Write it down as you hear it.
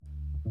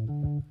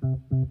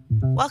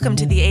Welcome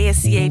to the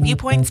ASCA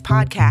Viewpoints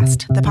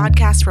podcast, the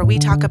podcast where we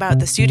talk about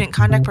the student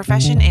conduct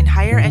profession in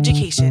higher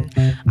education.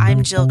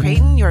 I'm Jill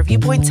Creighton, your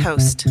Viewpoints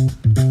host.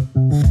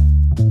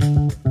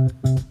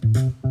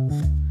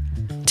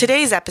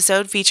 Today's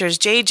episode features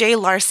J.J.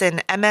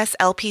 Larson,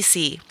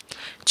 MS-LPC.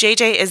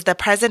 JJ is the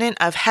president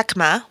of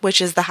HECMA,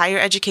 which is the Higher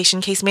Education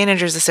Case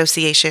Managers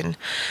Association.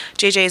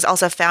 JJ is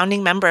also a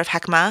founding member of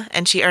HECMA,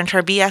 and she earned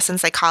her BS in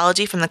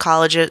psychology from the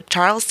College of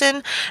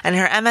Charleston and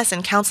her MS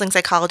in counseling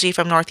psychology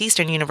from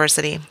Northeastern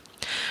University.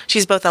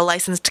 She's both a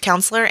licensed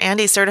counselor and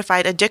a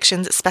certified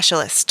addictions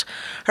specialist.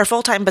 Her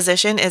full-time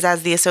position is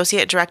as the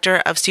Associate Director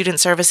of Student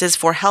Services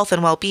for Health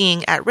and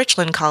Well-Being at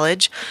Richland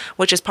College,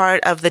 which is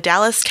part of the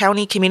Dallas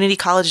County Community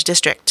College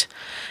District.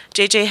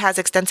 JJ has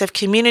extensive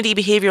community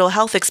behavioral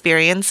health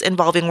experience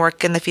involving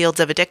work in the fields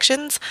of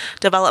addictions,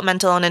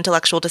 developmental and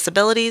intellectual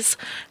disabilities,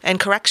 and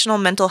correctional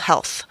mental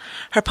health.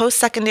 Her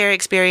post-secondary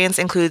experience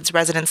includes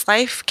residence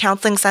life,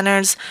 counseling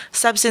centers,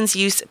 substance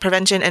use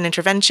prevention and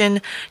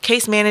intervention,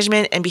 case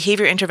management, and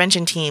behavior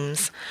intervention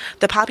teams.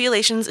 The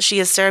populations she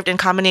has served in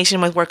combination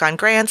with work on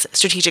grants,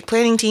 strategic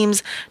planning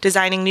teams,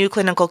 designing new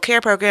clinical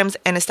care programs,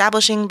 and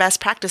establishing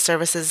best practice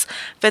services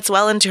fits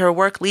well into her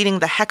work leading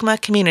the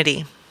HECMA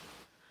community.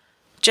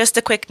 Just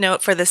a quick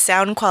note for the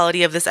sound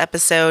quality of this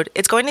episode.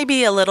 It's going to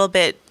be a little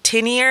bit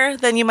tinnier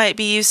than you might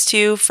be used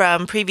to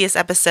from previous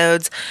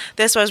episodes.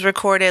 This was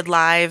recorded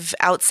live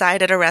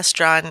outside at a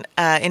restaurant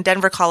in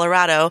Denver,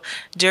 Colorado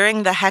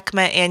during the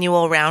HECMA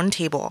annual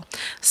roundtable.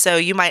 So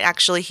you might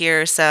actually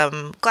hear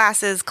some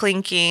glasses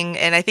clinking,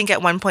 and I think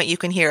at one point you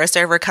can hear a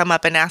server come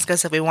up and ask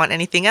us if we want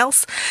anything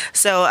else.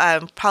 So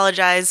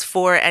apologize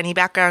for any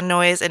background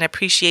noise and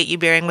appreciate you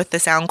bearing with the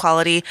sound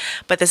quality,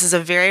 but this is a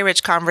very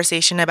rich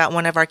conversation about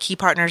one of our key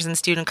partners in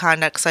student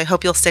conduct, so I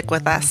hope you'll stick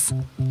with us.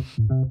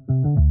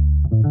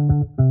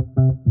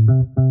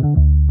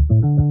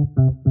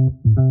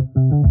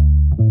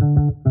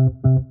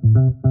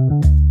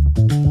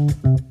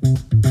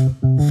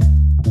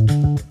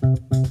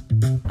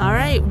 All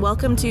right,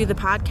 welcome to the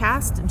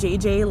podcast,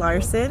 J.J.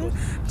 Larson.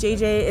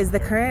 J.J. is the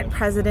current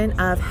president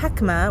of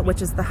HECMA,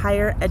 which is the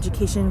Higher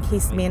Education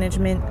Case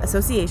Management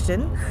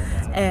Association.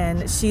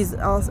 And she's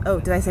also,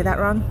 did I say that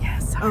wrong?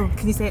 Yes. Oh,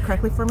 can you say it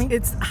correctly for me?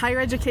 It's Higher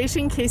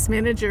Education Case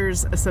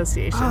Managers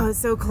Association. Oh, it's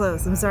so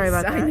close. I'm sorry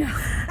about that.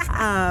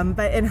 I know.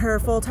 But in her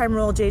full-time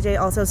role, JJ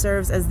also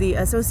serves as the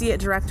Associate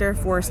Director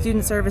for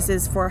Student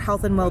Services for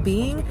Health and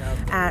Well-Being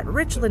at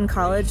Richland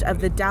College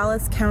of the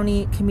Dallas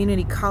County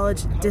Community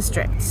College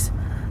District.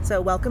 So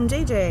welcome,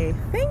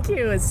 JJ. Thank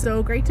you. It's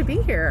so great to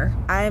be here.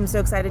 I am so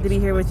excited to be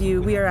here with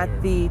you. We are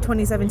at the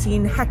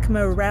 2017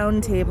 HECMA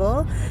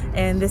Roundtable,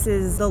 and this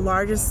is the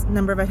largest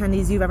number of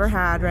attendees you've ever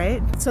had,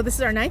 right? So this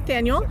is our 9th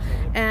annual,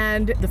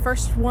 and the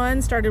first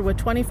one started with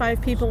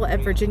 25 people at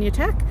Virginia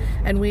Tech,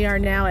 and we are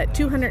now at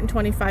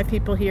 225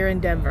 people here in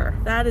Denver.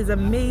 That is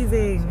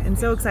amazing and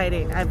so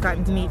exciting. I've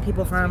gotten to meet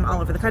people from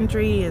all over the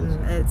country,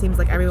 and it seems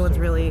like everyone's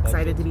really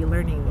excited to be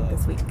learning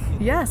this week.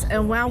 Yes,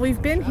 and while we've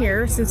been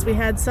here, since we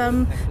had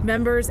some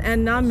members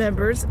and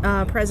non-members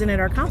present at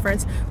our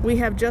conference, we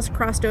have just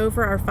crossed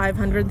over our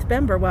 500th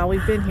member while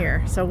we've been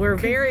here. So we're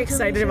very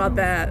excited about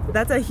that.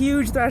 That's a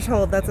huge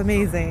threshold. That's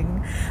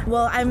amazing.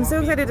 Well, I'm so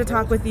excited to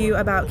talk with you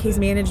about case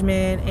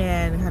management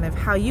and kind of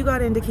how you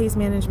got into case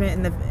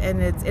management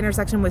and its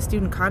intersection with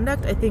student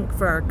conduct. I think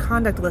for our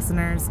conduct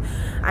listeners,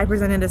 I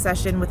presented a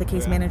session with the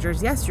case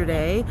managers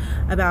yesterday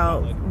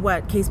about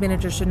what case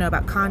managers should know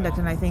about conduct,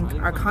 and I think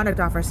our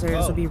conduct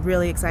officers will be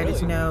really excited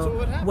to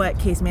know what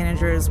case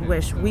managers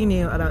wish we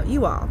knew about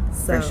you all.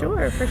 So,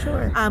 For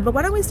sure. But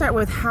why don't we start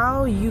with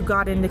how you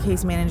got into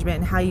case management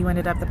and how you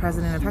ended up the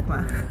president of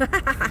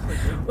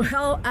HECMA?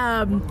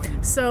 Well,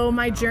 so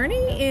my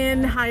journey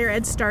in higher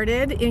ed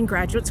started in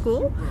graduate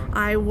school.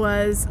 I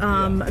was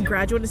a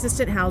graduate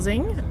assistant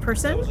housing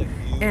person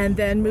and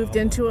then moved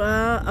into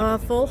a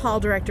full hall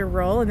director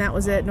role, and that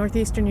was at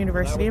Northeastern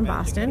University in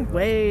Boston,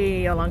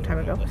 way a long time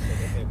ago.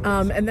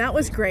 And that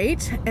was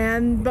great.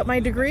 But my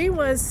degree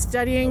was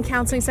studying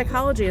counseling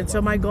psychology, and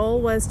so my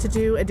goal was to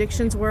do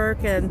addictions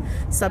work and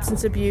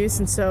substance abuse.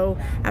 And so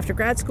after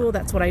grad school,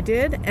 that's what I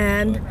did.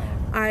 And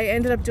I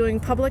ended up doing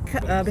public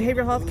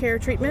behavioral health care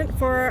treatment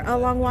for a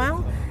long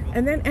while,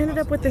 and then ended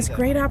up with this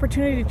great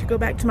opportunity to go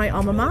back to my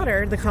alma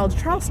mater, the College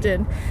of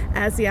Charleston,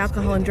 as the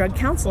alcohol and drug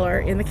counselor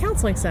in the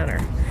counseling center.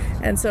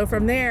 And so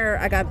from there,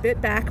 I got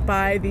bit back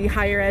by the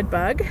higher ed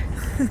bug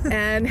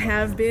and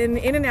have been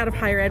in and out of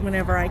higher ed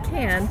whenever I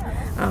can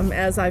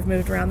as I've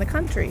moved around the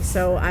country.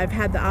 So I've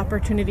had the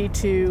opportunity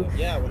to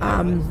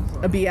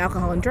be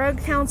alcohol and drug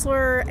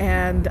counselor,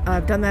 and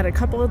I've done that at a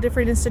couple of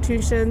different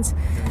institutions.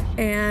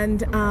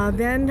 And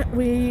then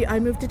I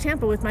moved to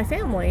Tampa with my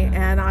family,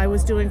 and I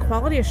was doing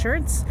quality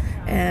assurance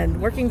and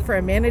working for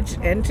a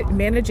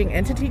managing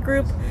entity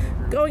group,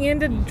 going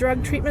into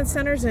drug treatment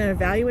centers and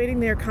evaluating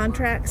their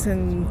contracts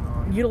and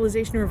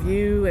utilization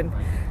review and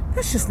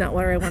that's just not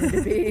where I wanted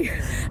to be.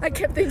 I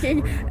kept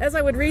thinking, as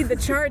I would read the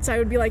charts, I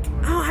would be like,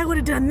 oh, I would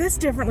have done this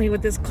differently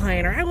with this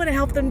client, or I would have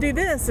helped them do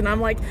this. And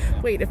I'm like,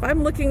 wait, if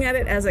I'm looking at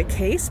it as a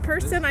case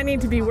person, I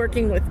need to be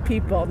working with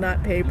people,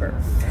 not paper.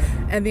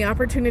 And the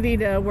opportunity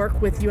to work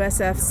with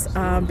USF's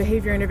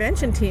behavior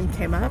intervention team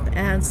came up,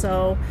 and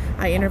so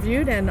I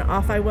interviewed, and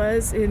off I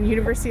was in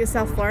University of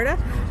South Florida.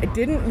 I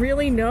didn't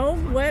really know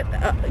what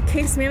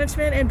case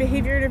management and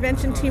behavior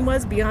intervention team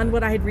was beyond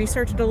what I had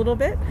researched a little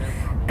bit,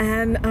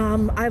 and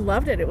I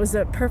loved it. It was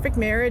a perfect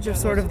marriage of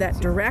sort of that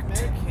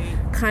direct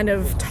kind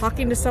of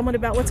talking to someone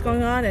about what's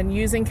going on and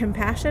using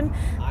compassion,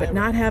 but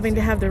not having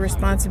to have the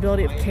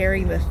responsibility of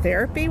carrying the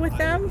therapy with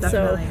them.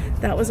 Definitely.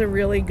 So that was a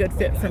really good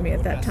fit for me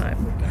at that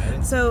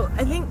time. So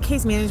I think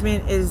case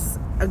management is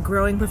a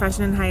growing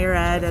profession in higher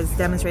ed, as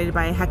demonstrated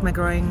by HECMA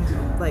growing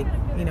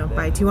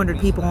by 200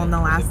 people in the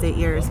last 8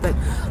 years. But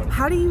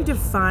how do you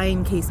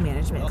define case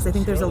management? Because I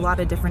think there's a lot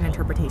of different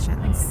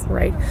interpretations.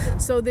 Right.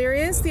 So there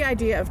is the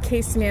idea of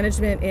case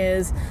management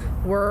is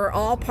we're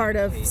all part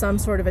of some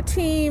sort of a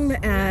team,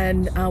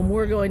 and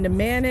we're going to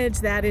manage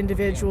that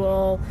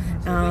individual,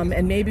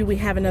 and maybe we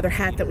have another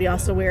hat that we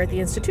also wear at the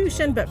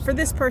institution, but for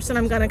this person,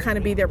 I'm going to kind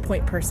of be their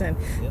point person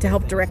to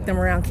help direct them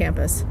around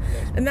campus.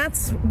 And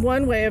that's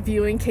one way of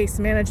viewing case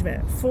management.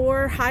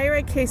 For higher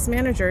ed case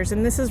managers,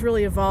 and this has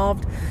really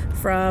evolved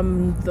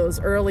from those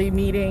early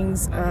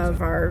meetings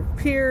of our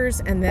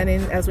peers, and then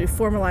as we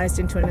formalized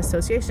into an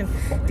association,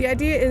 the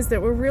idea is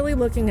that we're really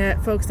looking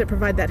at folks that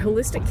provide that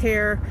holistic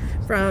care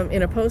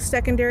in a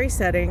post-secondary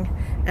setting,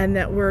 and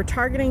that we're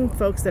targeting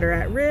folks that are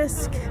at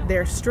risk,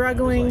 they're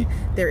struggling,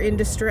 they're in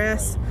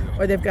distress,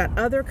 or they've got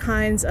other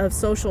kinds of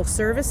social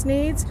service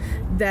needs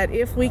that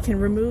if we can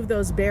remove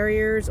those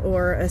barriers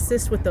or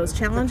assist with those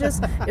challenges,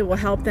 it will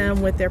help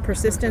them with their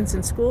persistence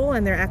in school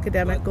and their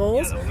academic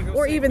goals,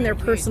 or even their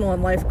personal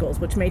and life goals,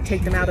 which may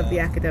take them out of the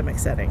academic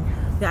setting.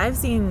 Yeah, I've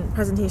seen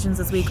presentations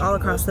this week all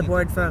across the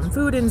board, from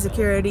food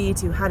insecurity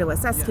to how to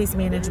assess case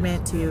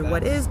management to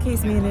what is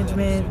case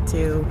management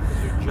to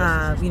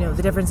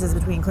the differences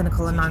between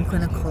clinical and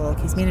non-clinical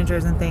case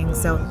managers and things.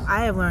 So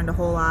I have learned a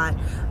whole lot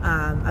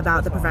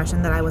about the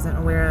profession that I wasn't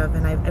aware of,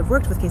 and I've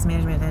worked with case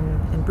management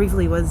and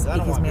briefly was a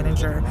case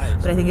manager,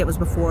 but I think it was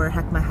before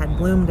HECMA had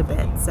bloomed a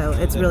bit. So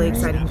it's really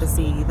exciting to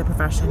see the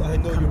profession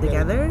come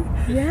together.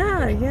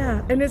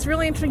 Yeah. And it's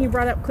really interesting you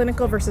brought up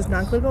clinical versus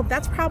non-clinical.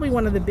 That's probably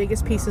one of the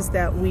biggest pieces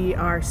that we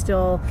are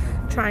still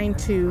trying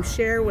to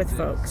share with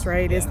folks,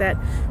 right? Is that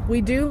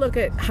we do look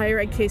at higher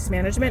ed case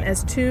management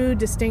as two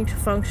distinct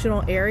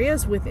functional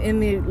areas within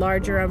the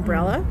larger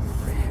umbrella.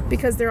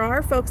 Because there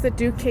are folks that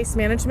do case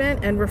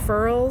management and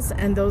referrals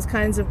and those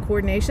kinds of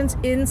coordinations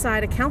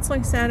inside a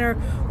counseling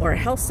center or a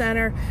health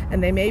center,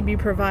 and they may be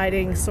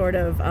providing sort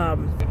of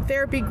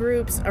therapy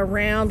groups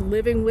around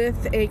living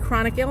with a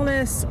chronic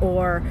illness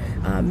or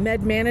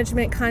med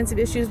management kinds of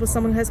issues with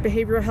someone who has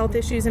behavioral health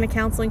issues in a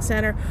counseling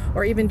center,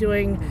 or even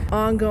doing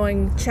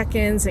ongoing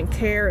check-ins and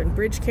care and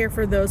bridge care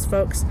for those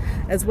folks,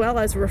 as well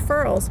as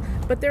referrals.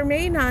 But there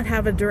may not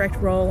have a direct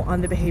role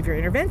on the behavior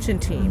intervention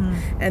team.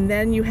 Mm-hmm. And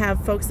then you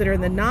have folks that are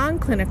in the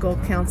non-clinical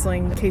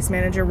counseling case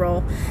manager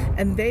role,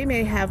 and they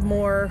may have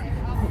more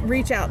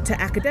reach out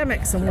to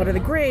academics and what are the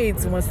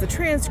grades and what's the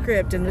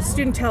transcript, and the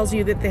student tells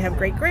you that they have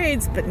great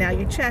grades, but now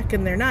you check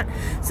and they're not.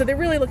 So they're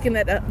really looking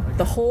at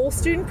the whole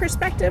student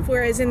perspective,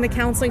 whereas in the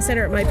counseling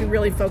center it might be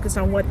really focused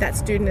on what that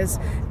student is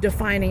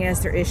defining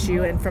as their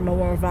issue and from a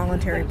more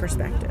voluntary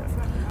perspective.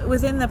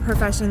 Within the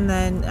profession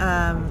then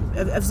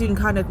of student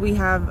conduct, we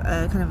have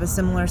a kind of a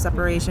similar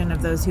separation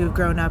of those who have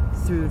grown up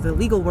through the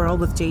legal world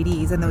with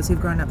JDs and those who've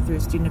grown up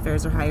through student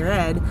affairs or higher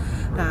ed,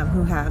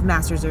 who have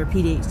masters or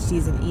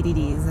PhDs and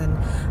EDDs.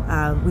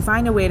 And we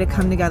find a way to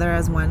come together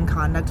as one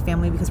conduct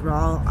family because we're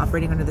all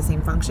operating under the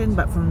same function,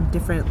 but from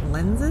different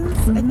lenses,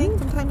 I think,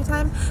 from time to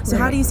time. So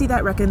How do you see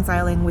that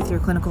reconciling with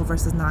your clinical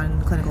versus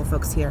non-clinical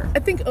folks here? I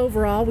think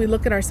overall we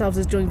look at ourselves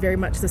as doing very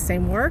much the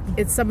same work.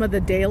 It's some of the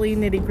daily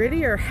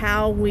nitty-gritty, or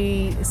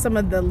some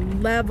of the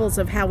levels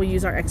of how we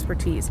use our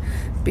expertise,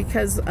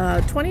 because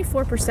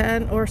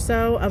 24% or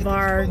so of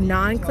our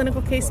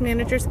non-clinical case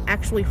managers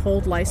actually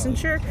hold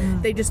licensure.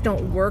 They just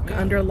don't work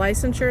under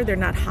licensure. They're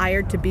not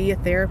hired to be a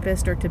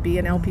therapist or to be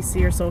an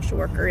LPC or social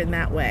worker in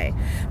that way.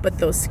 But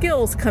those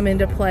skills come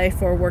into play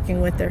for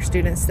working with their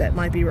students that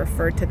might be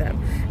referred to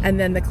them. And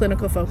then the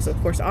clinical folks, of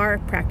course, are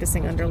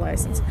practicing under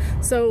license.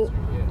 So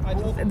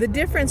the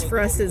difference for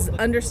us is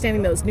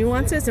understanding those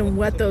nuances and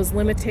what those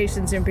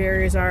limitations and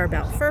barriers are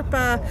about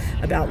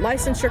FERPA, about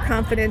licensure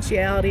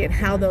confidentiality, and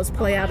how those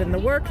play out in the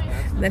work,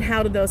 and then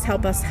how do those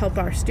help us help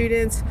our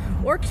students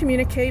or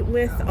communicate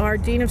with our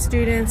dean of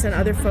students and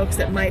other folks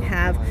that might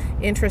have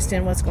interest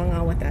in what's going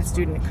on with that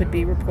student. It could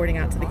be reporting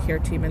out to the care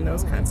team and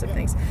those kinds of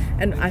things.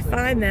 And I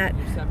find that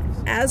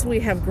as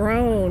we have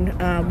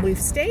grown, we've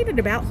stayed at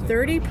about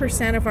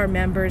 30% of our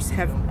members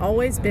have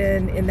always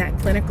been in that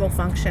clinical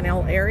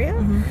functional area.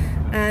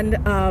 And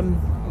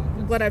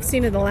what I've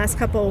seen in the last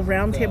couple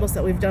roundtables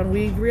that we've done,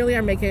 we really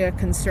are making a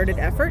concerted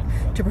effort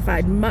to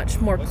provide much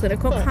more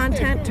clinical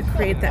content to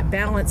create that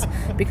balance,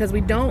 because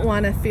we don't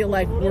want to feel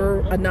like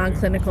we're a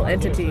non-clinical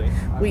entity.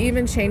 We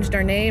even changed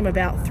our name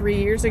about 3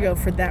 years ago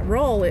for that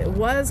role. It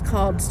was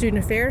called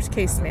Student Affairs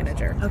Case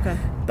Manager. Okay.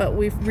 But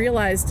we've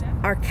realized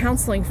our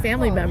counseling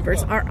family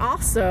members are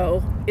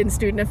also in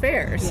student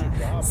affairs.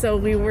 Yeah. So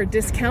we were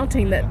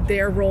discounting that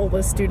their role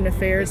was student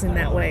affairs in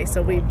that way.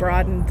 So we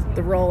broadened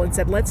the role and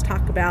said, let's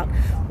talk about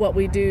what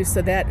we do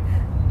so that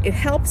it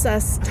helps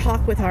us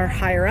talk with our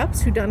higher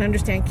ups who don't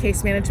understand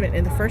case management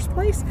in the first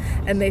place,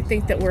 and they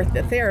think that we're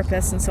the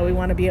therapists, and so we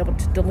want to be able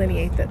to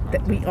delineate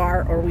that we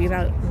are or we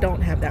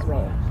don't have that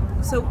role.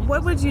 So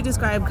what would you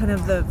describe kind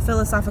of the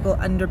philosophical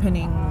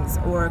underpinnings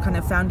or kind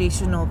of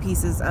foundational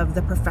pieces of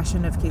the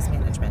profession of case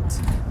management?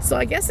 So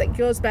I guess it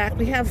goes back,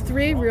 we have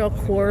 3 real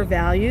core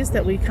values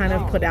that we kind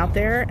of put out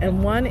there,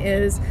 and one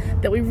is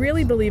that we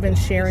really believe in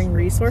sharing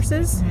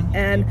resources,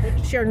 and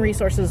sharing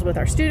resources with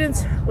our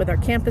students, with our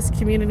campus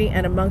community,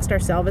 and amongst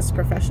ourselves as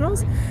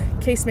professionals.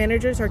 Case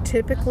managers are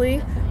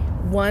typically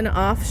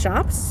one-off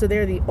shops, so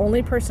they're the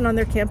only person on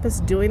their campus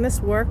doing this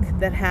work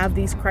that have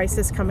these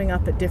crises coming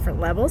up at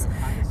different levels,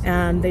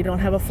 and they don't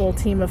have a full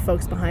team of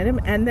folks behind them.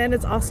 And then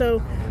it's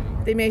also,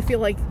 they may feel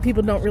like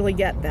people don't really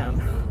get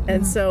them.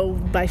 And so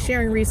by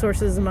sharing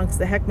resources amongst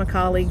the HECMA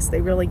colleagues,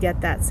 they really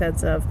get that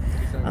sense of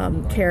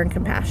care and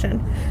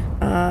compassion.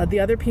 The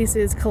other piece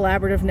is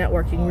collaborative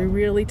networking. We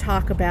really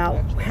talk about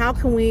how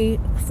can we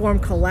form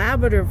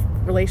collaborative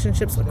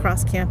relationships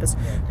across campus.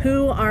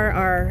 Who are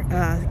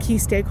our key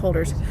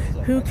stakeholders?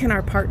 Who can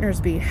our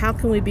partners be? How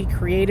can we be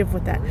creative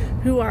with that?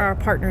 Who are our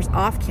partners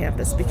off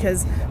campus?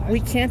 Because we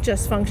can't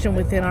just function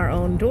within our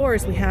own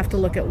doors. We have to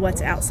look at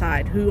what's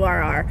outside. Who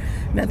are our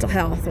mental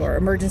health or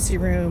emergency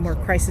room or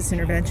crisis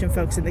intervention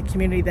folks in the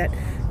community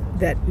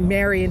that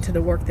marry into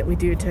the work that we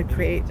do to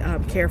create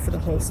care for the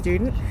whole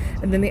student.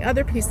 And then the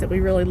other piece that we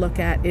really look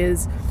at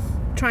is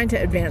trying to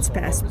advance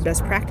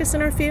best practice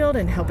in our field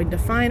and helping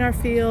define our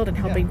field and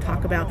helping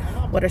talk about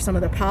what are some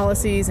of the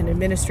policies and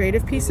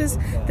administrative pieces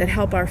that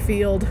help our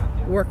field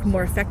work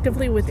more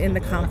effectively within the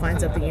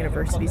confines of the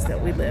universities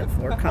that we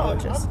live or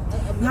colleges.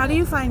 How do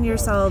you find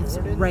yourselves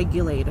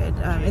regulated?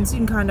 In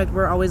student conduct,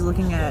 we're always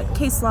looking at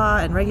case law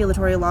and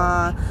regulatory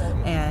law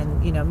and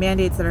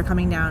mandates that are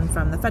coming down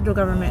from the federal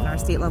government and our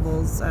state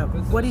levels.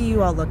 What do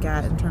you all look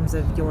at in terms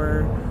of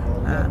your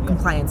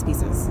compliance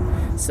pieces?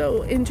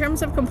 So in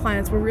terms of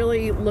compliance, we're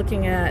really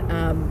looking at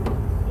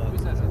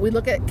we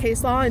look at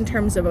case law in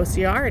terms of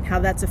OCR and how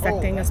that's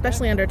affecting,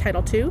 especially under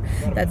Title II.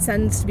 That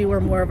tends to be where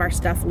more of our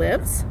stuff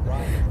lives.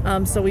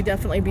 So we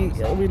definitely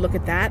we look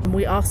at that.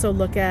 We also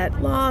look at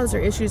laws or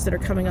issues that are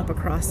coming up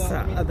across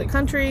the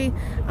country.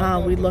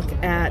 We look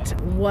at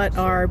what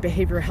are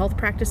behavioral health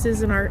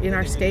practices in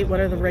our state, what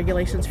are the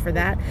regulations for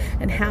that,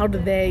 and how do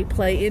they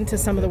play into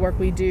some of the work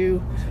we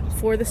do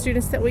for the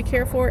students that we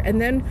care for.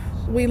 And then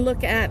we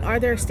look at, are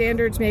there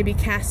standards, maybe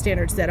CAS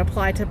standards, that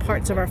apply to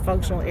parts of our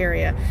functional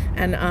area.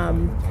 And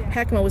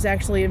HECMA was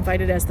actually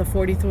invited as the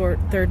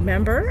 43rd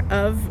member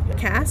of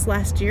CAS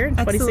last year in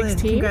 2016. Excellent.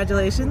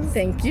 Congratulations.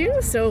 Thank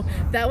you. So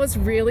that was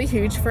really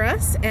huge for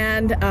us.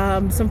 And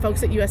some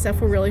folks at USF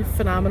were really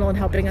phenomenal in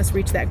helping us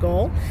reach that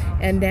goal.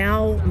 And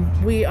now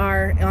we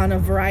are on a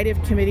variety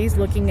of committees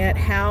looking at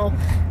how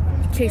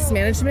case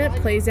management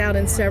plays out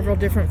in several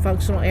different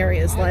functional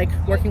areas, like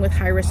working with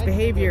high-risk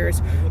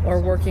behaviors or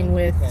working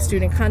with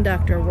student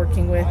conduct or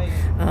working with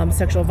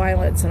sexual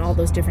violence and all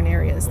those different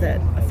areas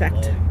that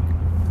affect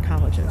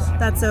colleges.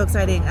 That's so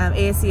exciting.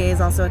 ASCA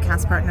is also a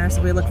CAS partner,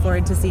 so we look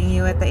forward to seeing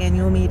you at the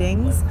annual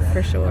meetings.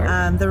 For sure.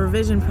 The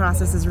revision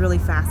process is really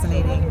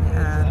fascinating,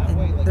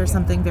 and there's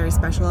something very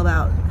special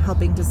about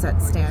helping to set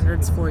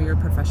standards for your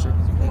profession,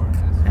 I think.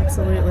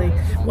 Absolutely.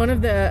 One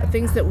of the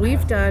things that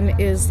we've done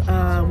is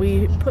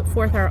we put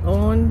forth our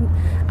own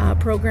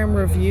program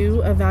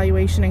review,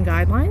 evaluation, and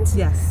guidelines.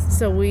 Yes.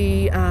 So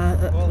we,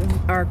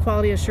 our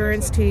quality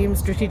assurance team,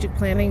 strategic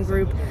planning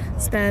group,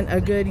 spent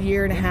a good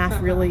year and a half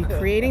really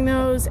creating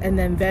those and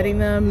then vetting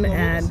them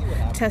and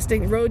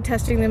road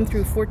testing them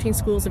through 14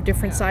 schools of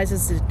different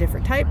sizes and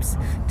different types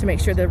to make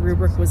sure the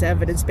rubric was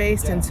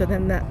evidence-based. And so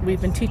then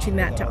we've been teaching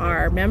that to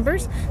our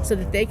members so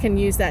that they can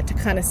use that to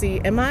kind of see,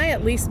 am I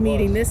at least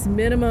meeting this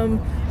minimum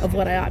of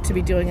what I ought to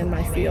be doing in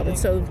my field? And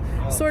so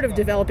sort of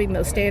developing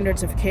those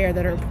standards of care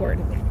that are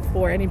important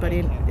for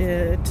anybody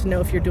to know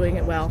if you're doing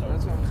it well.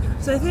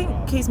 So I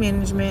think case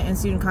management and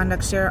student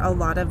conduct share a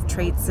lot of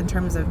traits in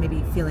terms of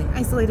maybe feeling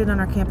isolated on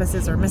our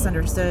campuses or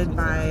misunderstood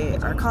by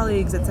our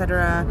colleagues,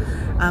 etc.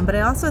 But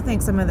I also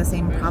think some of the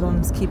same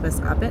problems keep us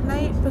up at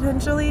night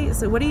potentially.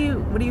 So what are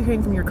you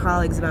hearing from your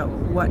colleagues about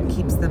what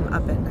keeps them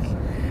up at night?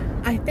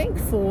 I think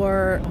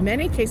for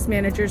many case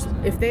managers,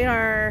 if they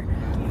are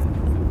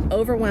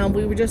overwhelmed,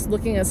 we were just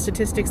looking at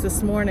statistics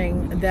this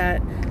morning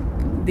that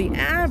the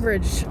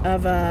average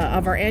of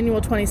our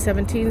annual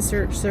 2017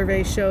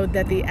 survey showed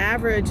that the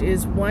average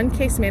is one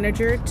case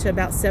manager to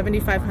about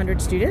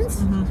 7,500 students.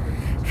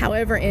 Mm-hmm.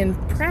 However, in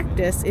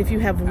practice, if you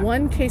have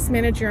one case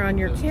manager on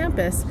your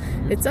campus,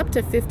 it's up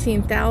to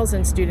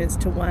 15,000 students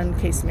to one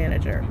case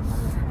manager.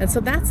 And so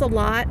that's a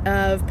lot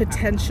of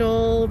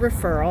potential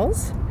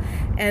referrals.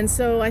 And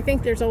so I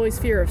think there's always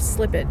fear of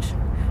slippage.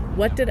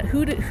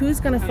 Who's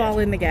going to fall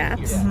in the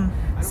gaps?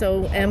 Mm-hmm.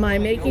 So am I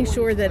making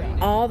sure that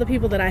all the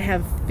people that I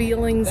have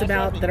feelings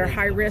about that are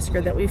high risk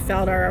or that we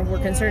felt we're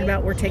concerned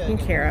about, we're taking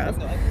care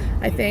of?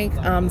 I think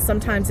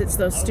sometimes it's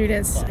those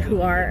students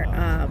who are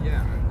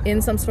in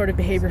some sort of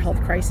behavioral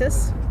health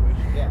crisis.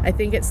 I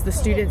think it's the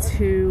students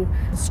who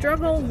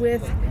struggle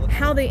with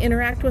how they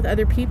interact with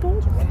other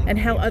people and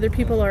how other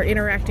people are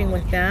interacting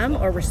with them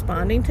or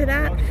responding to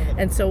that.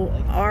 And so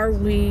are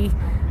we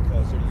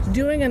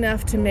doing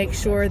enough to make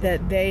sure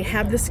that they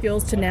have the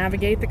skills to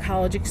navigate the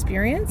college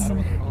experience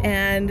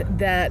and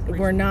that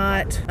we're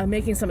not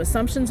making some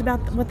assumptions about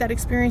what that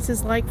experience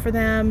is like for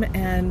them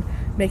and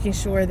making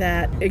sure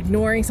that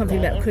ignoring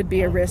something that could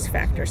be a risk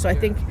factor. So I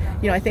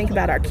think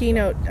about our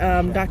keynote,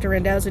 Dr.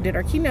 Randazzo did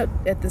our keynote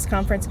at this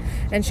conference,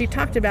 and she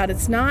talked about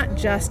it's not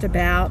just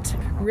about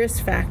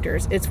risk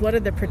factors, it's what are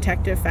the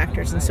protective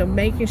factors. And so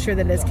making sure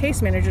that as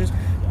case managers,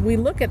 we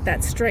look at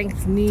that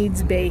strength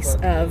needs base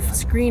of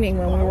screening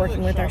when we're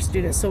working with our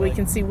students so we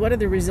can see what are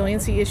the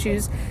resiliency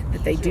issues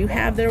that they do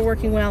have that are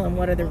working well and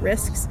what are the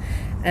risks.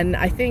 And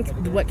I think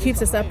what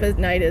keeps us up at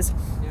night is,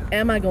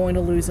 am I going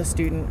to lose a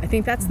student? I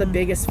think that's the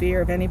biggest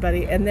fear of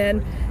anybody. And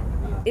then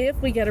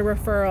if we get a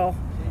referral,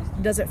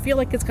 does it feel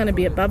like it's going to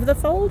be above the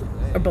fold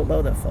or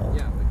below the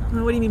fold?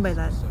 What do you mean by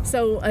that?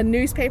 So a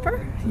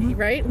newspaper,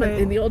 right?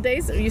 In the old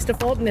days, it used to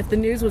fold, and if the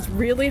news was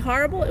really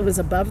horrible, it was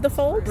above the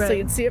fold, so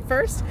you'd see it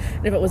first.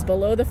 And if it was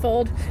below the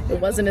fold, it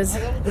wasn't as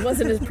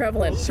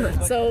prevalent. Sure.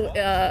 So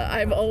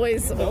I've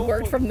always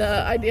worked from the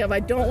idea of I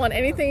don't want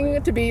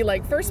anything to be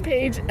like first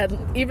page, and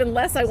even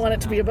less I want it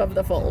to be above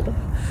the fold.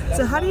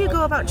 So how do you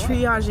go about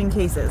triaging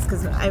cases?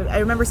 Because I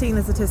remember seeing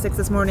the statistics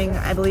this morning.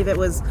 I believe it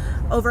was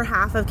over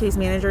half of case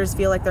managers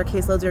feel like their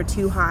caseloads are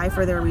too high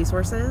for their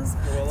resources.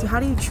 So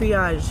how do you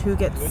triage who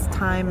gets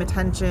time,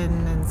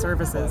 attention, and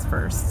services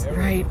first?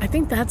 Right. I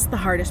think that's the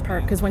hardest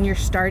part, because when you're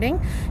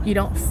starting, you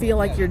don't feel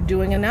like you're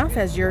doing enough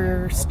as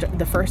you're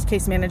the first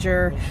case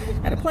manager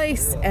at a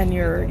place, and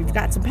you've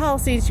got some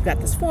policies, you've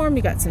got this form,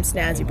 you've got some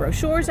snazzy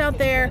brochures out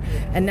there,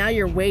 and now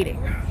you're waiting,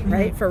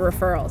 right, for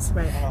referrals.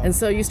 Right. And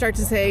so you start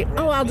to say,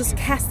 I'll just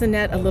cast the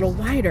net a little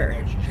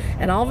wider.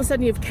 And all of a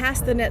sudden you've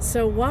cast the net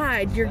so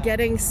wide, you're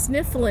getting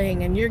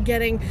sniffling, and you're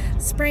getting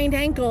sprained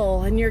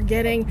ankle, and you're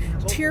getting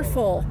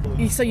tearful.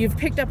 So you've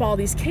picked up all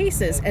these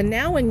cases, and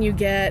now when you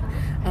get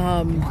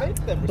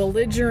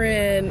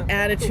belligerent,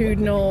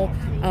 attitudinal,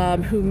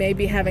 who may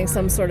be having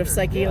some sort of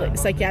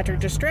psychiatric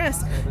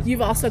distress,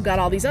 you've also got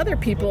all these other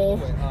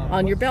people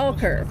on your bell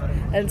curve.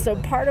 And so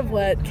part of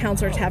what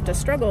counselors have to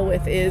struggle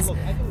with is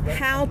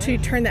how to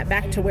turn that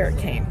back to where it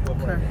came.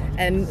 Sure.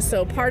 And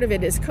so part of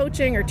it is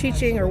coaching or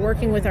teaching or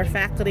working with our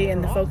faculty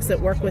and the folks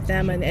that work with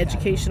them on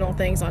educational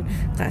things on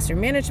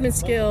classroom management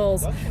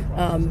skills,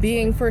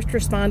 being first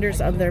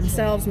responders of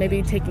themselves,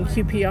 maybe taking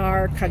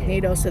QPR,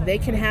 Cognito, so they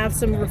can have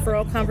some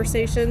referral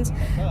conversations.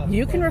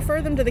 You can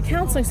refer them to the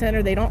counseling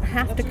center. They don't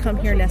have to come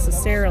here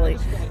necessarily.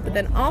 But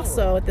then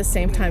also at the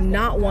same time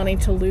not wanting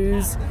to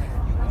lose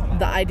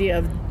the idea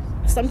of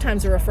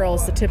sometimes a referral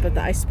is the tip of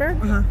the iceberg,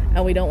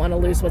 and we don't want to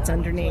lose what's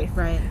underneath.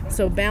 Right.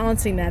 So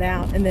balancing that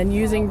out, and then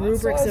using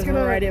rubrics of a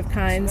variety of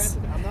kinds,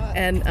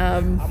 and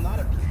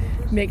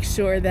make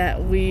sure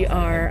that we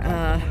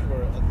are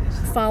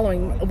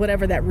following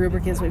whatever that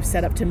rubric is we've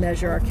set up to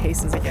measure our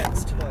cases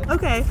against.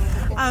 Okay.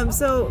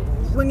 So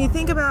when you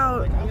think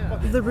about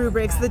the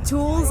rubrics, the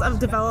tools of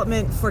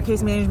development for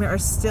case management are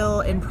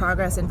still in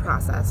progress and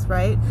process,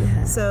 right?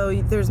 Yeah.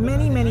 So there's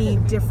many, many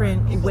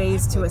different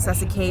ways to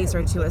assess a case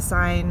or to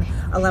assign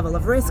a level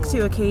of risk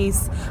to a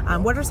case.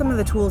 What are some of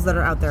the tools that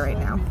are out there right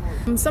now?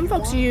 Some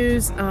folks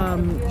use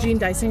Gene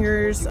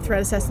Dysinger's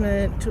threat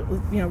assessment,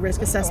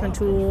 risk assessment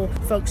tool.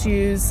 Folks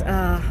use,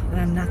 and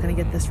I'm not going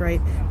to get this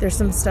right, there's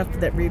some stuff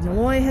that Reed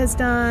Malloy has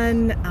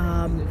done.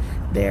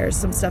 There's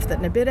some stuff that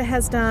NABITA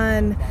has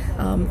done.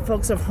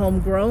 Folks have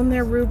homegrown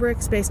their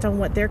rubrics based on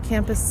what their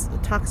campus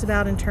talks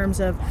about in terms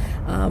of,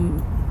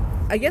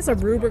 I guess a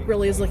rubric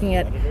really is looking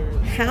at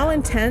how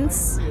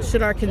intense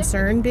should our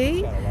concern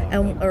be,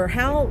 or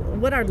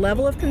what our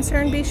level of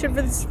concern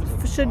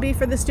should be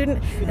for the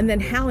student, and then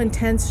how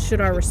intense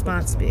should our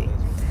response be.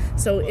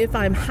 So if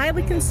I'm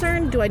highly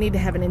concerned, do I need to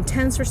have an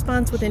intense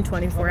response within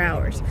 24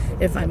 hours?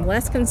 If I'm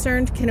less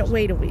concerned, can it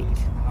wait a week?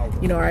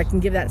 Or I can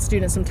give that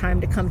student some time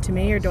to come to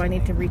me, or do I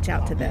need to reach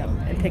out to them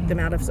and pick them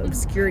out of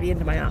obscurity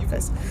into my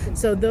office?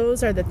 So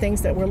those are the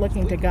things that we're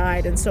looking to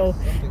guide. And so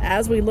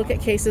as we look at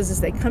cases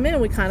as they come in,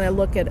 we kind of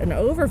look at an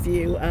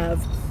overview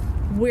of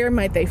where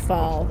might they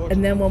fall.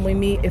 And then when we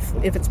meet, if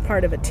it's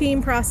part of a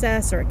team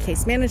process or a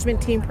case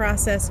management team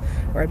process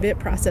or a BIT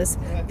process,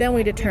 then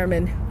we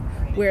determine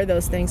where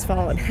those things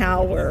fall and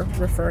how we're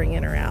referring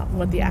in or out, and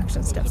what the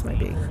action steps might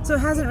be. So it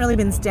hasn't really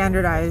been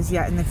standardized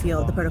yet in the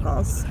field, the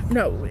protocols?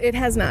 No, it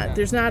has not.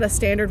 There's not a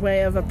standard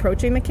way of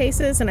approaching the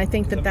cases, and I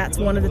think that that's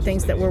one of the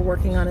things that we're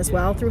working on as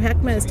well through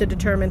HECMA, is to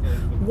determine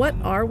what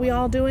are we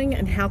all doing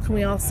and how can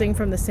we all sing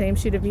from the same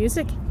sheet of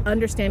music,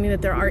 understanding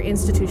that there are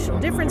institutional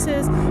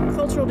differences,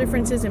 cultural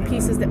differences, and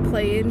pieces that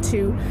play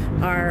into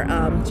our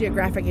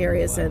geographic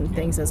areas and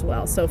things as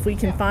well. So if we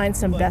can find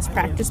some best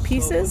practice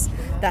pieces,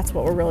 that's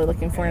what we're really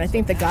looking for. And I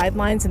think the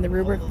guidelines and the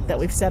rubric that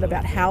we've set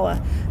about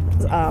how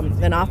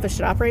an office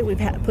should operate,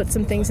 we've put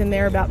some things in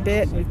there about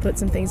BIT, we've put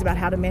some things about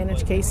how to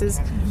manage cases,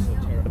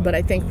 but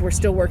I think we're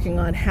still working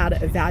on how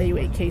to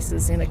evaluate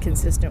cases in a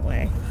consistent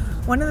way.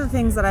 One of the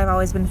things that I've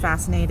always been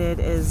fascinated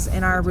is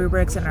in our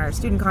rubrics and our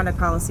student conduct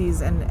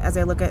policies, and as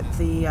I look at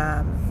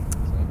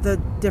the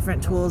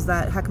different tools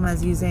that HECMA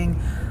is using,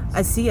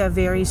 I see a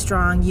very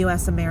strong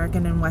U.S.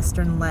 American and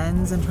Western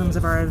lens in terms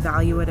of our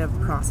evaluative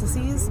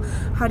processes.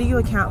 How do you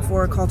account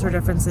for culture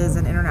differences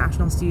in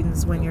international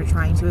students when you're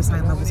trying to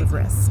assign levels of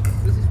risk?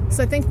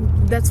 So I think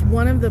that's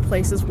one of the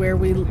places where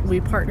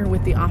we partner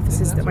with the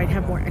offices that might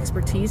have more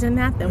expertise in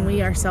that than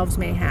we ourselves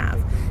may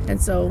have.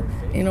 And so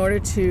in order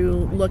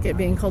to look at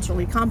being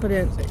culturally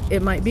competent,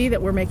 it might be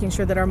that we're making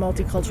sure that our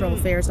Multicultural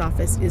Affairs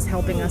Office is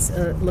helping us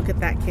look at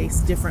that case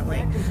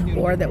differently,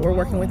 or that we're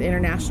working with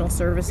international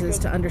services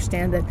to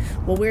understand that,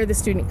 well, where the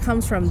student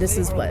comes from, this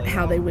is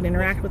how they would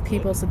interact with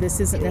people, so this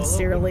isn't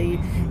necessarily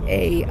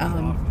a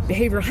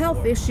behavioral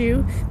health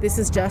issue, this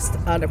is just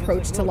an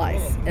approach to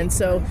life. And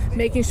so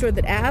making sure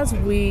that as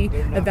we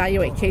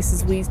evaluate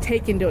cases, we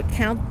take into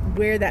account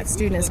where that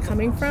student is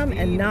coming from,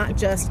 and not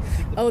just,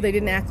 oh, they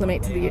didn't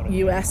acclimate to the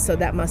U.S., so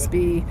that must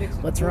be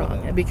what's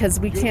wrong. Because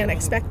we can't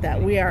expect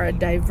that. We are a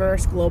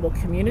diverse global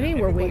community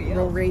where we're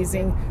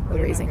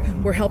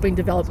helping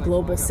develop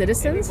global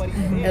citizens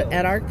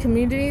at our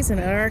communities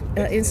and at our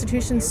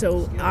institutions.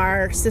 So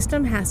our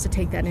system has to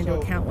take that into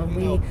account when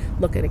we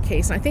look at a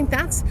case. And I think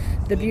that's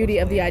the beauty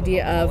of the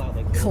idea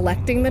of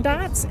collecting the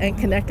dots and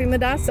connecting the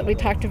dots that we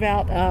talked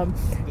about,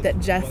 that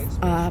Jeff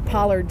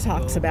Pollard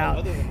talks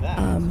about.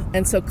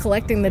 And so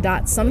collecting the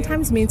dots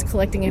sometimes means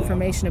collecting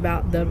information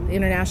about the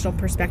international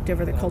perspective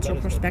or the cultural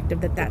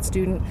perspective that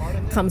student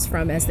comes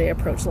from as they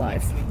approach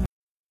life.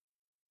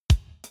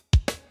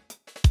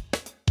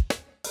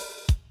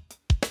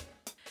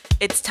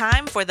 It's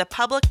time for the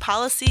Public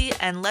Policy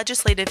and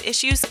Legislative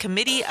Issues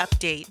Committee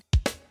update.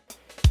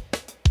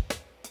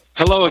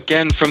 Hello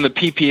again from the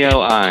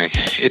PPLI.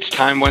 It's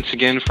time once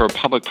again for a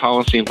public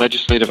policy and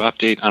legislative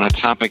update on a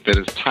topic that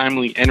is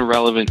timely and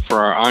relevant for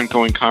our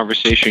ongoing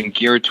conversation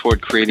geared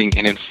toward creating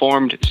an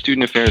informed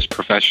student affairs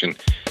profession.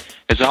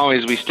 As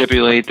always, we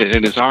stipulate that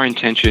it is our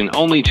intention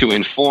only to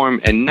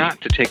inform and not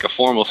to take a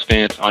formal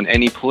stance on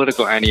any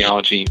political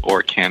ideology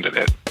or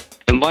candidate.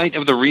 In light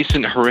of the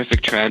recent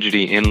horrific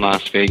tragedy in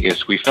Las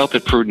Vegas, we felt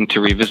it prudent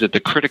to revisit the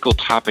critical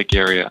topic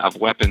area of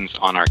weapons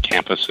on our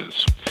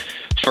campuses.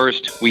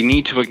 First, we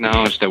need to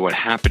acknowledge that what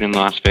happened in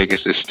Las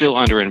Vegas is still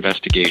under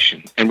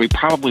investigation, and we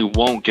probably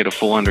won't get a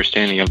full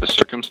understanding of the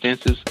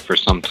circumstances for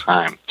some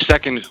time.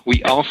 Second,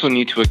 we also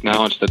need to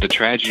acknowledge that the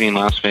tragedy in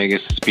Las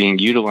Vegas is being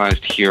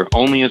utilized here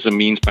only as a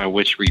means by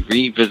which we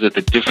revisit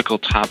the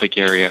difficult topic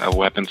area of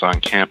weapons on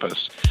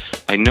campus.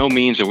 By no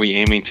means are we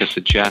aiming to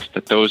suggest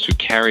that those who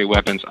carry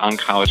weapons on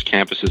college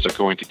campuses are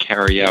going to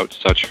carry out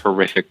such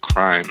horrific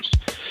crimes.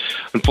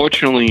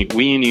 Unfortunately,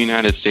 we in the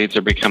United States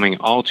are becoming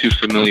all too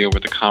familiar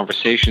with the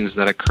conversations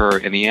that occur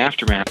in the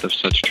aftermath of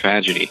such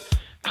tragedy.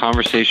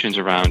 Conversations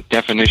around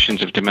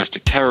definitions of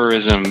domestic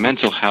terrorism,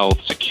 mental health,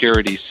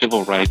 security,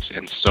 civil rights,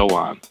 and so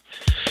on.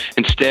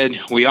 Instead,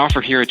 we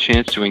offer here a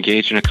chance to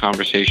engage in a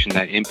conversation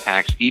that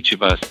impacts each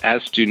of us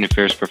as student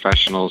affairs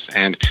professionals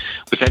and,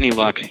 with any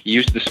luck,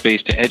 use the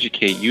space to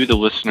educate you, the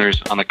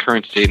listeners, on the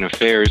current state of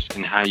affairs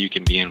and how you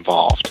can be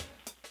involved.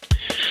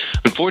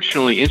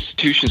 Unfortunately,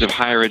 institutions of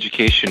higher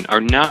education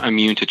are not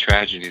immune to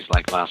tragedies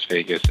like Las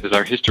Vegas, as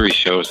our history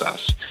shows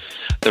us.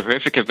 The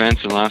horrific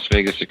events in Las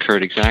Vegas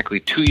occurred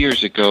exactly 2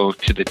 years ago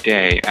to the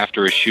day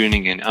after a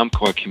shooting in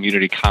Umpqua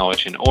Community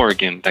College in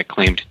Oregon that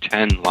claimed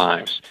 10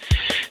 lives.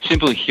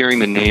 Simply hearing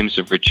the names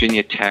of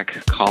Virginia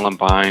Tech,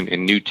 Columbine,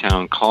 and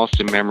Newtown calls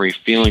to memory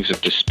feelings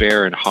of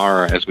despair and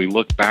horror as we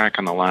look back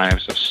on the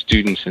lives of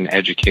students and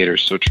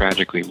educators so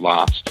tragically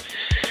lost.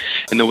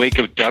 In the wake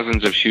of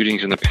dozens of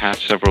shootings in the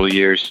past several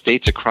years,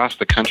 states across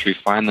the country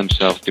find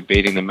themselves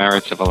debating the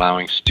merits of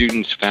allowing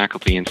students,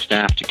 faculty, and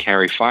staff to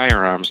carry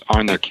firearms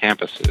on their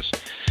campuses.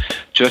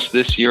 Just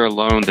this year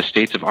alone, the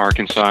states of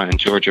Arkansas and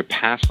Georgia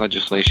passed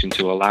legislation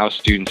to allow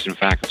students and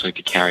faculty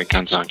to carry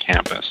guns on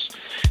campus.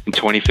 In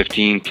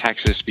 2015,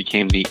 Texas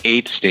became the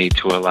 8th state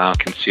to allow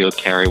concealed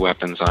carry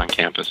weapons on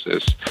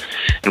campuses.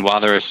 And while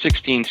there are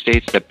 16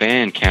 states that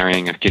ban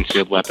carrying a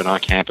concealed weapon on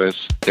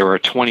campus, there are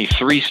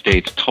 23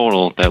 states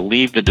total that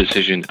leave the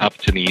decision up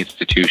to the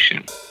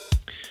institution.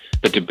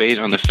 The debate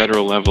on the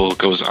federal level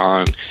goes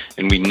on,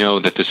 and we know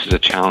that this is a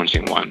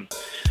challenging one.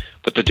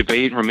 But the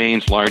debate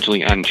remains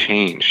largely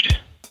unchanged.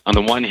 On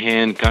the one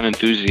hand, gun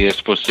enthusiasts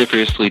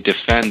vociferously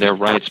defend their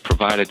rights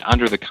provided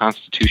under the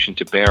Constitution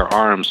to bear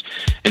arms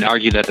and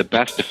argue that the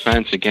best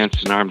defense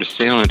against an armed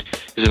assailant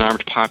is an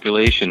armed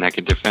population that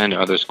can defend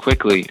others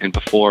quickly and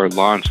before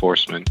law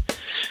enforcement.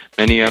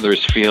 Many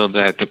others feel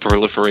that the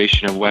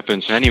proliferation of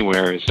weapons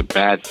anywhere is a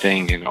bad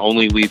thing and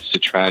only leads to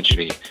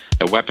tragedy,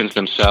 that weapons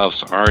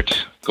themselves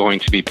aren't going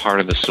to be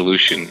part of the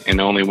solution, and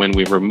only when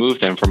we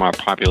remove them from our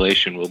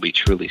population will be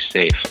truly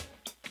safe.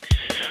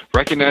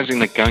 Recognizing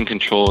that gun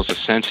control is a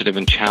sensitive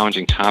and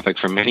challenging topic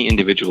for many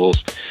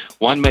individuals,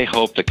 one may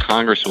hope that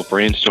Congress will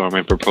brainstorm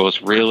and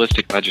propose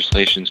realistic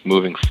legislations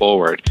moving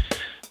forward.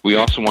 We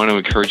also want to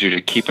encourage you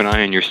to keep an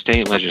eye on your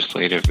state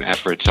legislative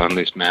efforts on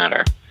this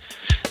matter.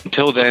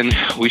 Until then,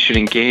 we should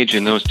engage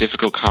in those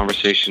difficult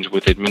conversations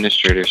with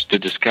administrators to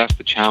discuss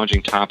the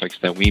challenging topics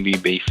that we may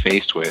be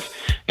faced with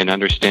and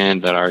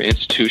understand that our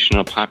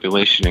institutional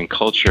population and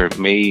culture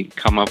may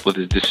come up with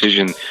a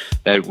decision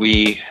that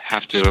we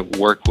have to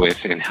work with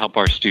and help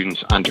our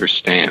students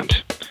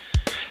understand.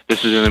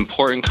 This is an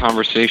important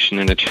conversation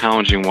and a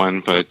challenging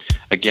one, but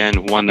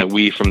again, one that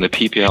we from the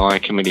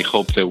PPLI committee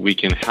hope that we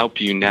can help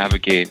you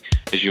navigate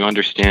as you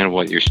understand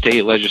what your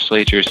state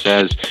legislature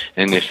says,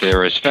 and if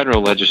there is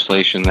federal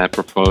legislation that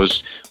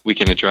proposed, we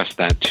can address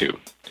that too.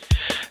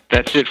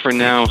 That's it for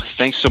now.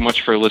 Thanks so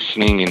much for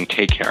listening, and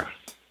take care.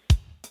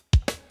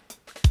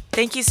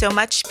 Thank you so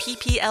much,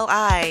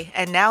 PPLI.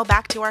 And now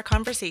back to our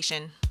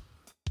conversation.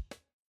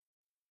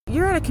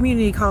 You're at a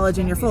community college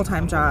in your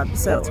full-time job,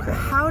 so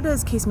how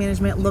does case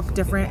management look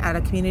different at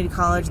a community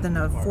college than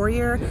a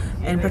four-year,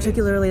 and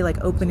particularly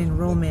like open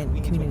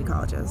enrollment community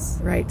colleges?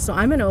 Right. So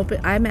I'm at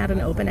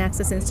an open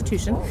access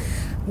institution,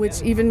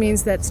 which even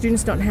means that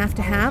students don't have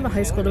to have a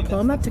high school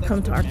diploma to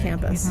come to our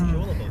campus,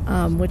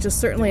 which is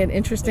certainly an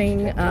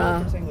interesting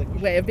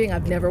way of being.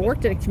 I've never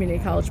worked at a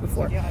community college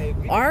before.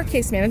 Our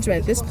case management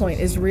at this point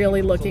is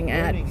really looking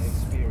at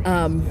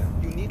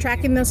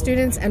tracking those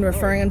students and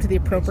referring them to the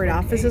appropriate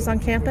offices on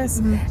campus,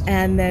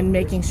 and then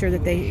making sure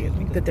that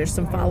there's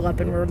some follow-up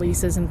and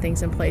releases and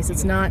things in place.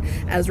 It's not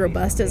as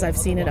robust as I've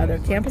seen at other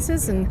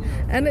campuses,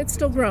 and it's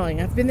still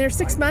growing. I've been there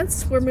 6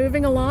 months. We're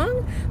moving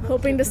along,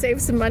 hoping to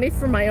save some money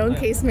for my own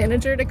case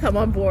manager to come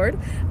on board.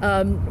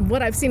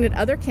 What I've seen at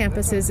other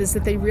campuses is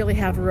that they really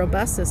have a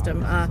robust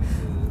system.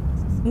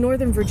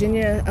 Northern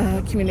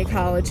Virginia Community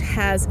College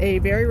has a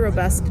very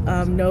robust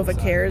Nova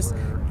Cares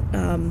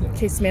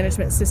case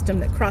management system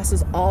that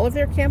crosses all of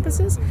their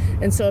campuses,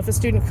 and so if a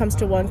student comes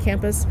to one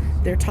campus,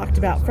 they're talked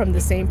about from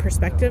the same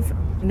perspective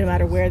no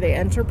matter where the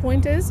enter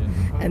point is,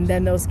 and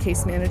then those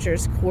case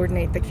managers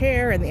coordinate the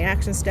care and the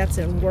action steps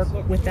and work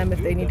with them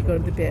if they need to go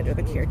to the BID or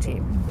the care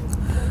team.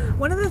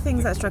 One of the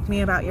things that struck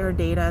me about your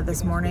data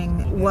this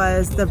morning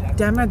was the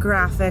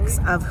demographics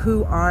of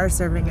who are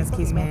serving as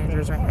case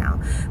managers right now.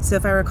 So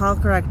if I recall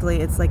correctly,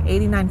 it's like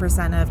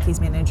 89% of case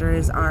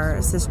managers are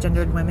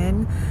cisgendered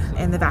women,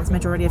 and the vast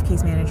majority of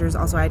case managers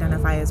also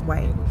identify as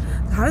white.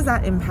 How does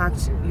that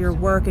impact your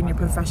work and your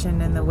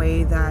profession and the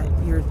way that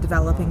you're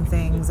developing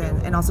things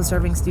and also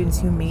serving students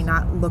who may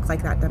not look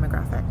like that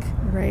demographic?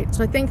 Right.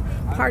 So I think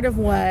part of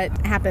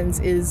what happens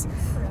is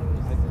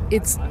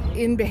it's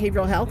in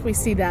behavioral health. We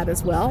see that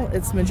as well.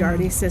 It's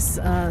majority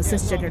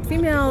cisgendered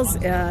females,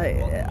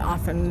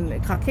 often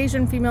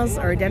Caucasian females,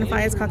 or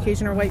identify as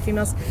Caucasian or white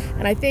females.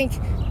 And I think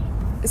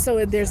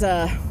so there's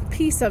a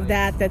piece of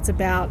that that's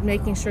about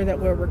making sure that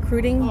we're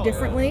recruiting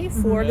differently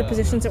for the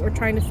positions that we're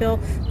trying to fill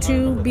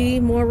to be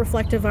more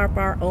reflective of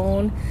our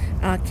own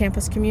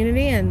campus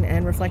community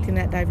and reflecting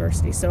that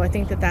diversity. So I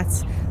think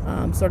that's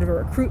sort of a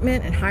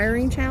recruitment and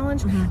hiring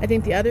challenge. I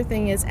think the other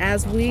thing is,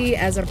 as we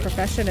as a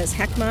profession, as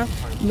HECMA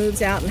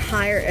moves out and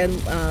hire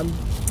and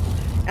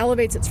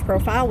elevates its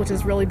profile, which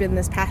has really been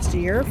this past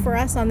year for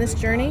us on this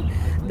journey,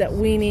 that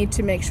we need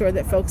to make sure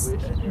that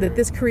that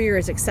this career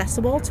is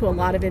accessible to a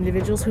lot of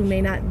individuals who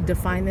may not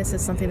define this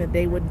as something that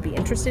they would be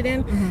interested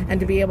in, and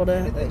to be able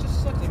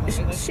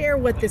to share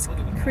what this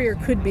career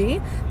could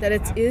be, that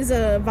it is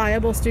a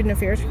viable student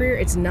affairs career.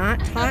 It's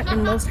not taught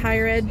in most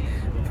higher ed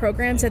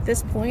programs at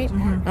this point.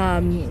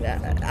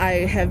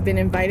 I have been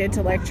invited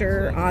to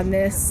lecture on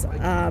this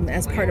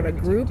as part of a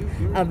group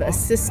of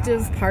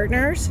assistive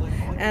partners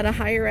at a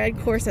higher ed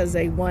course as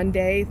a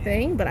one-day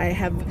thing, but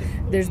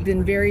there's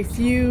been very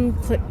few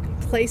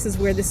places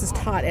where this is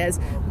taught as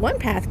one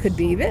path could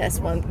be this.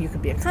 You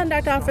could be a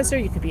conduct officer,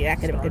 you could be an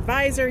academic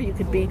advisor, you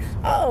could be,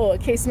 a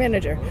case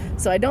manager.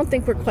 So I don't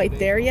think we're quite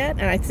there yet,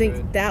 and I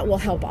think that will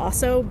help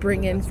also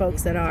bring in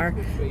folks that are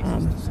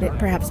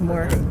perhaps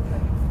more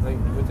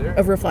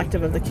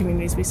reflective of the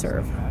communities we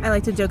serve. I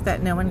like to joke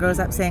that no one grows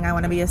up saying, I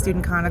want to be a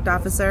student conduct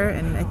officer,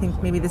 and I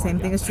think maybe the same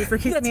thing is true for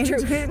case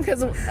management. True,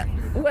 because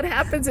what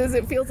happens is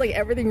it feels like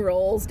everything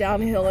rolls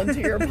downhill into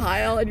your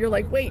pile, and you're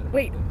like, wait,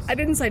 I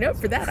didn't sign up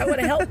for that. I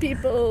want to help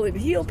people and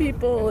heal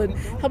people and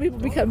help people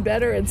become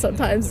better, and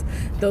sometimes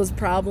those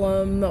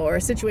problem or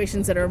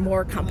situations that are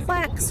more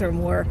complex or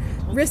more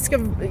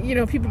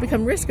people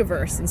become risk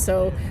averse, and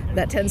so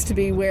that tends to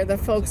be where the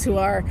folks who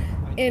are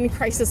in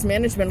crisis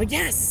management, like,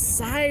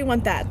 yes, I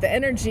want that. The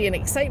energy and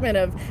excitement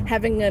of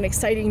having an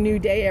exciting new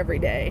day every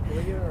day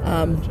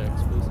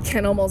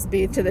can almost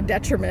be to the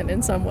detriment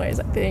in some ways,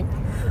 I think.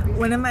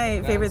 One of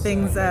my favorite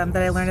things that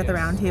I learned at the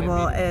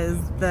roundtable is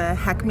the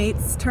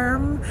Heckmates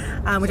term,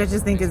 which I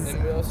just think is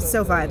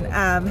so fun.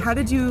 How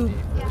did you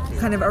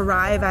kind of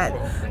arrive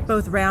at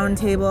both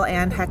roundtable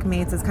and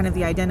Heckmates as kind of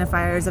the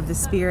identifiers of the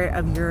spirit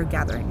of your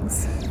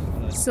gatherings?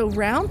 So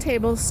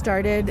Roundtable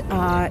started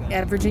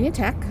at Virginia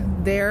Tech.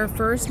 Their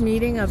first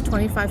meeting of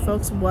 25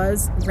 folks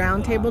was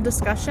roundtable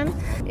discussion.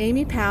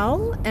 Amy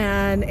Powell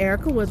and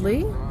Erica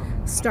Woodley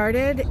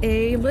started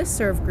a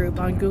listserv group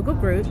on Google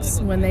Groups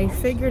when they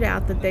figured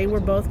out that they were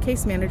both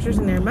case managers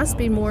and there must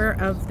be more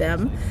of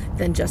them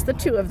than just the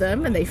two of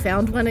them, and they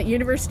found one at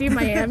University of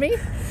Miami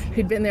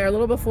who'd been there a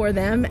little before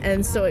them,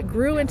 and so it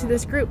grew into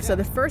this group. So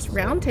the first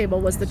roundtable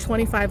was the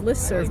 25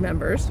 listserv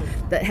members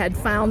that had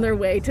found their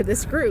way to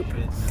this group,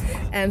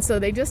 and so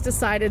they just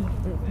decided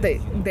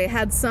they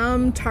had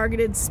some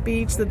targeted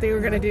speech that they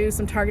were going to do,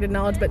 some targeted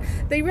knowledge, but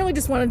they really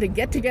just wanted to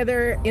get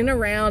together in a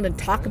round and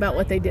talk about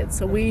what they did.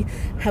 So we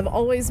have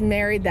always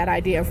married that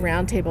idea of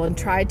roundtable and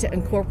tried to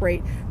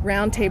incorporate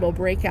roundtable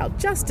breakout,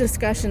 just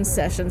discussion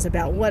sessions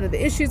about what are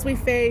the issues we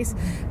face,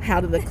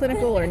 how do the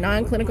clinical or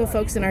non-clinical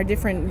folks in our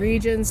different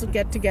regions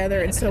get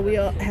together, and so we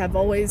have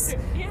always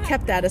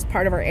kept that as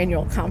part of our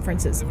annual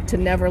conferences to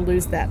never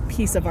lose that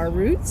piece of our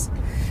roots.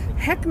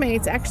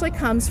 Heckmates actually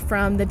comes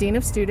from the Dean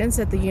of Students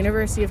at the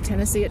University of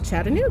Tennessee at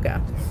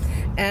Chattanooga.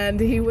 And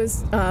he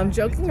was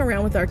joking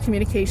around with our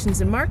communications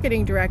and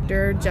marketing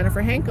director,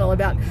 Jennifer Henkel,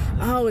 about,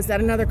 oh, is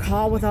that another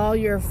call with all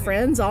your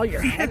friends, all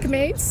your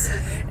Heckmates?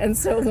 And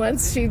so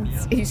once she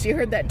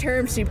heard that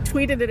term, she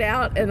tweeted it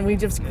out, and we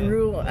just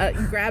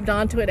grabbed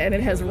onto it, and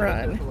it has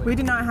run. We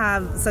do not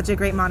have such a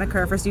great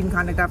moniker for student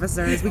conduct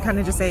officers. We kind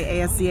of just say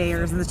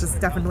ASCAers, and it's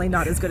just definitely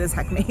not as good as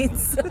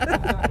Heckmates.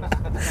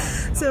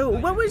 So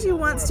what would you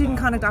want student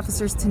conduct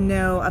officers to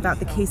know about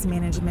the case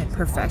management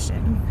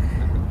profession?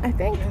 I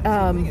think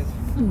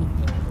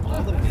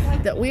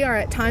that we are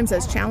at times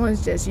as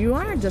challenged as you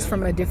are, just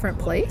from a different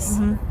place.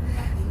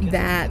 Mm-hmm.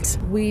 That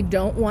we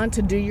don't want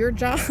to do your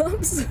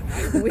jobs.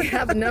 We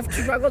have enough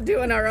trouble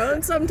doing our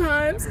own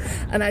sometimes.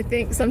 And I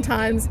think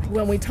sometimes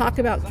when we talk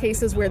about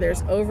cases where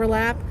there's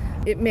overlap,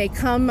 it may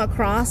come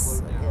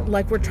across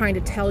like we're trying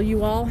to tell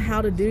you all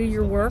how to do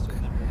your work.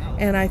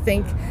 And I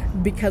think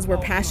because we're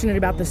passionate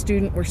about the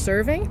student we're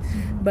serving,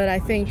 but I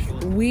think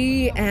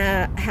we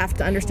have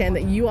to understand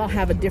that you all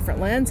have a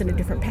different lens and a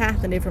different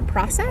path and a different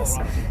process.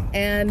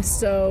 And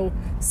so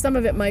some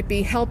of it might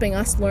be helping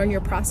us learn your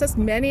process.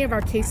 Many of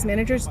our case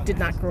managers did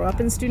not grow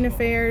up in student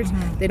affairs.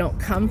 Mm-hmm. They don't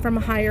come from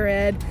a higher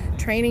ed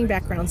training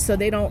background, so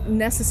they don't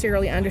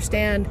necessarily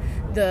understand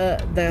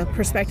the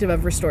perspective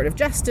of restorative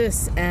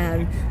justice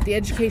and the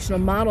educational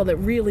model that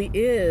really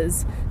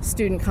is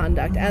student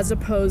conduct, as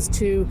opposed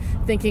to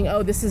thinking,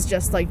 oh, this is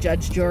just like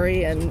judge,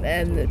 jury,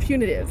 and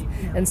punitive.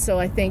 And so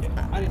I think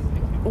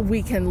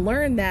we can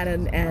learn that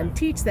and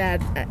teach that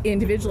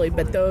individually,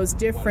 but those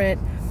different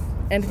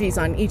entities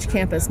on each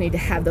campus need to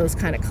have those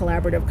kind of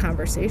collaborative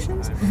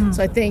conversations. Mm-hmm.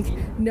 So I think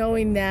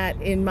knowing that,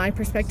 in my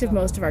perspective,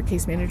 most of our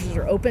case managers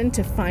are open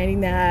to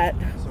finding that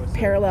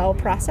parallel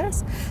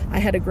process. I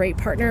had a great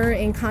partner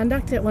in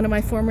conduct at one of my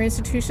former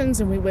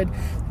institutions, and we would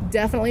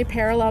definitely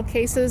parallel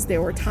cases.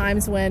 There were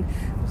times when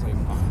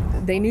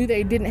they knew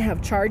they didn't have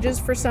charges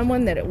for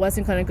someone, that it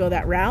wasn't going to go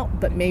that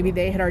route, but maybe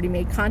they had already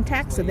made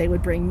contact, so they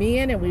would bring me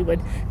in and we would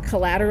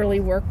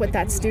collaterally work with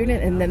that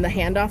student, and then the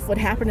handoff would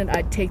happen and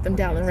I'd take them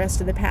down the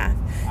rest of the path.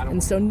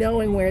 And so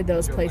knowing where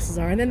those places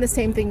are, and then the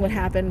same thing would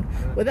happen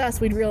with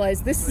us. We'd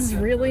realize this is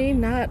really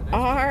not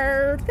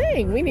our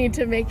thing. We need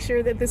to make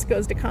sure that this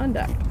goes to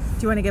conduct.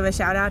 Do you want to give a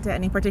shout out to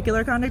any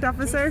particular conduct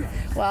officer?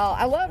 Well,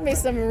 I love me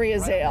some Maria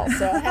Zale,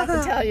 so I have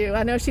to tell you,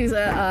 I know she's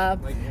a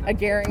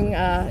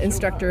Gehring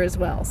instructor as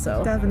well. So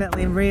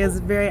definitely, Maria's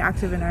very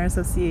active in our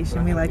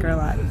association. We like her a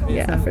lot.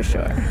 Yeah, so, for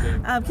sure.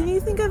 Can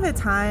you think of a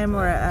time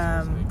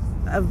or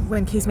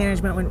when case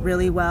management went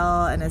really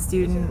well and a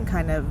student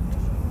kind of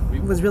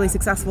was really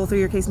successful through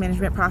your case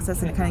management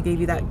process, and it kind of gave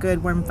you that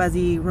good, warm,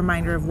 fuzzy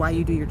reminder of why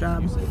you do your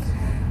job?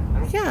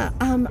 Yeah,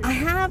 I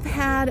have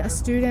had a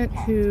student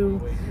who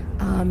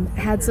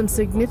had some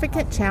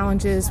significant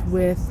challenges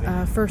with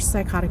first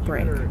psychotic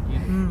break.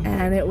 Mm.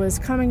 And it was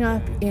coming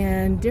up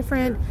in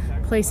different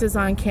places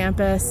on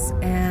campus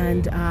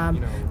and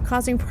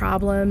causing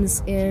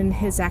problems in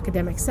his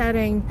academic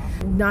setting,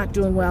 not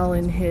doing well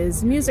in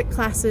his music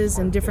classes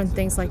and different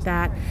things like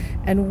that.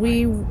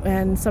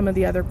 And some of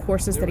the other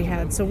courses that he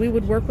had. So we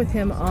would work with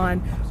him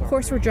on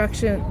course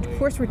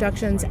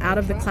reductions out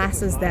of the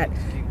classes that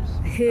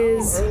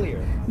his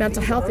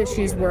mental health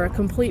issues were a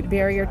complete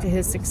barrier to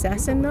his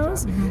success in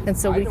those, and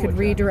so we could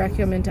redirect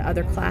him into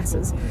other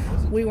classes.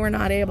 We were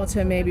not able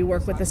to maybe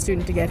work with the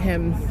student to get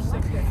him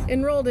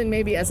enrolled in,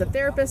 maybe as a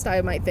therapist.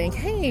 I might think,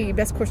 hey,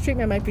 best course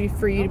treatment might be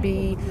for you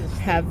to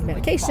have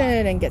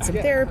medication and get some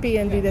therapy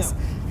and do this,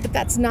 but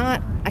that's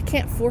not, I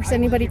can't force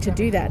anybody to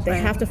do that. They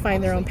have to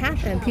find their own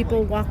path, and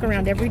people walk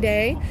around every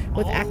day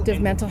with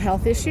active mental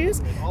health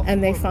issues,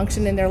 and they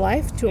function in their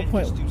life to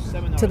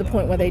the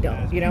point where they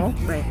don't,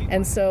 Right.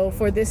 And so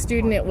for this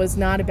student, it was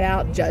not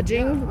about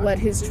judging what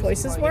his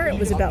choices were. It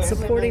was about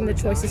supporting the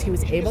choices he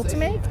was able to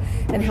make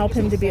and help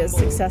him to be as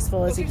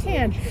successful as he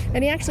can.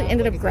 And he actually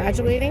ended up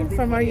graduating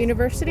from our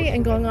university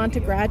and going on to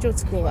graduate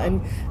school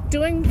and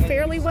doing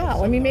fairly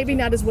well. I mean, maybe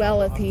not as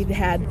well if he'd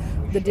had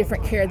the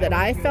different care that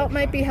I felt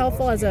might be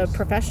helpful as a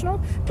professional,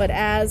 but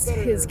as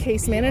his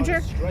case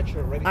manager,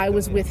 I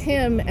was with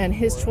him, and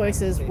his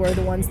choices were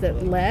the ones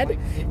that led.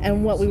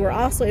 And what we were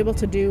also able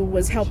to do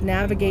was help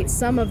navigate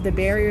some of the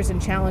barriers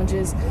and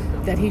challenges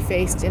that he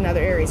faced in other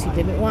areas. He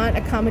didn't want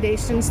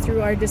accommodations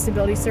through our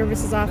disability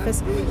services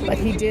office, but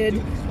he did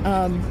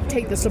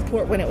take the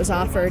support when it was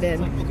offered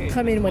and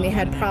come in when he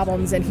had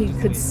problems, and he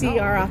could see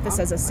our office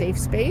as a safe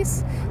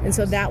space. And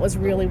so that was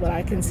really what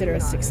I consider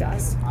a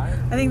success.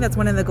 I think that's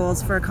one of the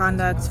goals for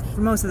Conduct,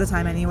 for most of the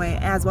time anyway,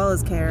 as well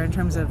as CARE, in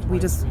terms of we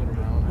just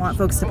want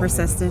folks to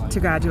persist to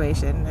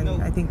graduation.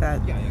 And I think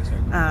that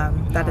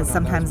that is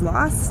sometimes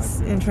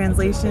lost in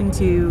translation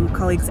to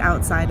colleagues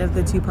outside of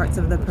the two parts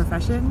of the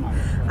profession.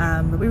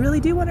 But we really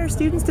do want our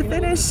students to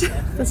finish.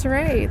 That's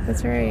right.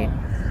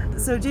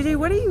 So JJ,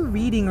 what are you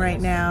reading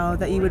right now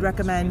that you would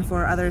recommend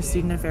for other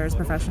student affairs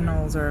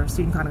professionals or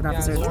student conduct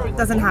officers? It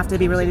doesn't have to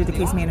be related to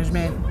case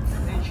management.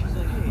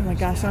 Oh my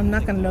gosh, I'm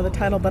not going to know the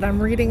title, but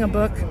I'm reading a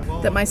book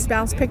that my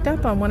spouse picked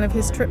up on one of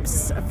his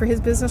trips, for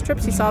his business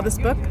trips. He saw this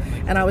book,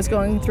 and I was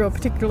going through a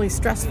particularly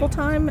stressful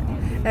time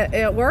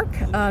at work,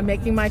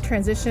 making my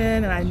transition,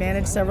 and I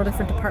manage several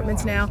different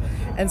departments now.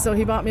 And so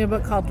he bought me a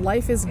book called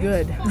Life is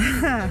Good.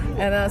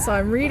 And so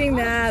I'm reading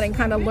that and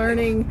kind of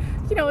learning,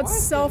 it's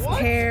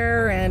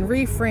self-care and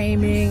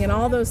reframing and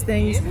all those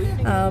things.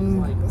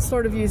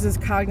 Sort of uses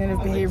cognitive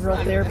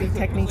behavioral therapy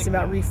techniques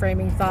about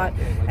reframing thought.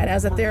 And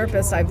as a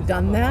therapist, I've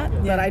done that,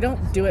 but I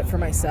don't do it for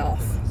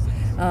myself.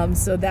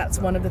 So that's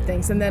one of the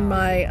things. And then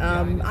my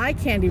eye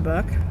candy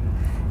book,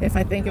 if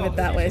I think of it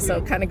that way, so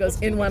it kind of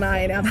goes in one eye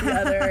and out the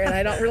other, and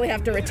I don't really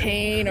have to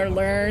retain or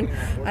learn.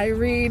 I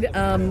read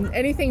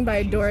anything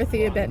by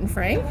Dorothea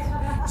Benton-Frank.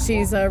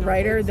 She's a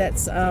writer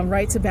that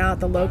writes about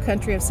the low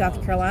country of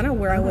South Carolina,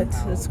 where I went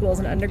to school as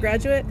an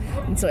undergraduate.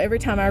 And so every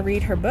time I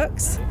read her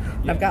books,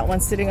 I've got one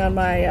sitting on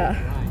my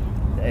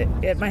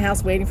at my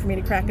house waiting for me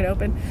to crack it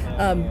open,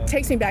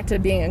 takes me back to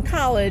being in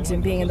college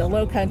and being in the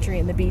low country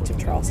and the beach of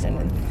Charleston.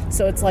 And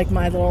so it's like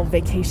my little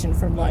vacation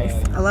from life.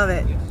 I love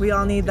it. We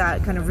all need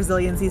that kind of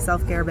resiliency,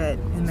 self-care bit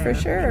in there.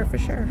 For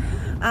sure.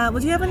 Well,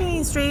 do you have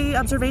any stray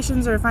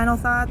observations or final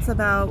thoughts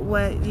about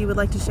what you would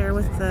like to share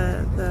with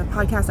the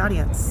podcast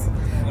audience?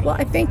 Well,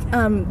 I think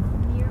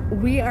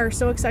we are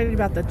so excited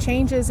about the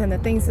changes and the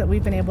things that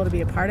we've been able to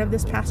be a part of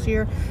this past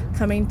year.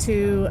 Coming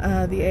to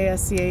the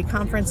ASCA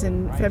conference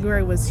in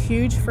February was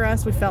huge for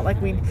us. We felt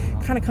like we'd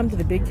kind of come to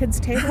the big kids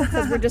table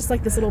because we're just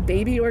like this little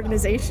baby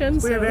organization.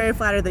 We're very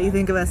flattered that you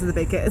think of us as the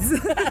big kids.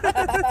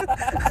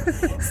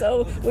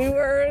 So we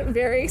were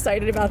very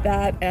excited about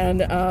that, and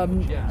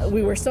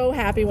we were so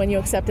happy when you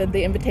accepted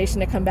the invitation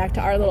to come back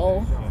to our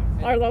little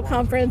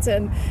conference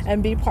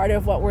and be part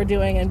of what we're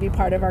doing and be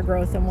part of our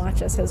growth and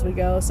watch us as we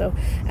go. So,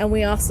 and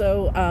we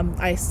also,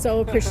 I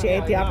so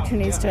appreciate the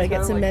opportunities to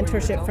get some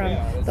mentorship from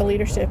the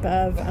leadership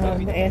of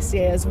the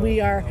ASCA as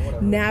we are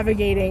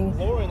navigating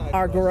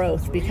our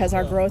growth, because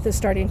our growth is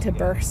starting to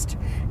burst,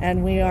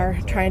 and we are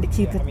trying to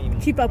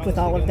keep up with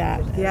all of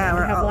that. Yeah, we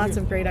have lots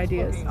of great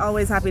ideas.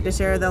 Always happy to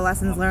share the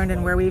lessons learned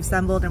and where we've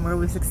stumbled and where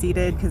we've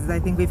succeeded, because I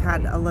think we've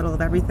had a little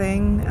of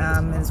everything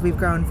as we've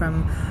grown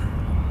from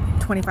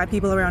 25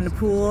 people around a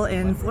pool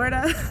in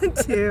Florida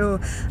to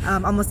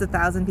almost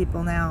 1,000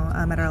 people now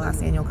at our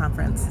last annual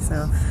conference.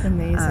 So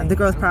amazing. The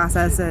growth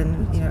process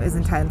is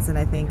intense, and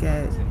I think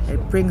it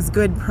brings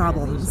good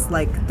problems,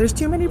 like there's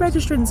too many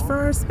registrants for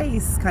our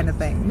space kind of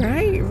thing.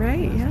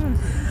 Right, yeah.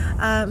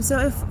 So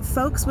if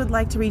folks would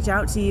like to reach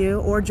out to you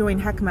or join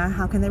HECMA,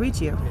 how can they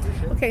reach you?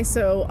 Okay,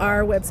 so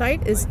our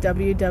website is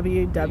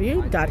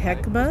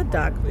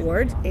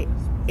www.hecma.org,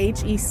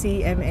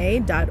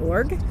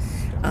 HECMA.org.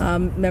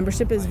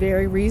 Membership is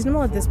very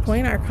reasonable at this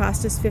point. Our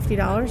cost is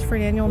 $50 for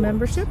an annual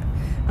membership,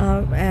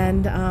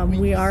 and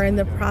we are in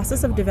the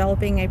process of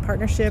developing a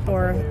partnership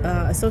or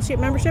associate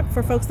membership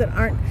for folks that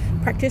aren't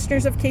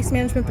practitioners of case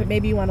management, but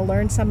maybe you want to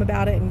learn some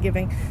about it, and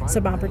giving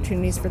some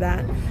opportunities for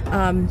that.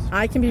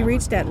 I can be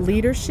reached at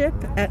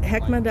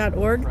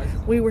leadership@hecma.org.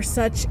 We were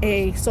such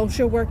a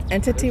social work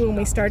entity when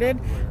we started.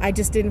 I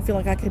just didn't feel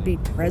like I could be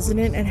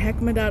president at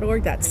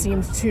hecma.org. That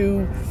seems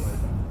too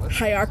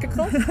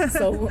hierarchical.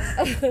 So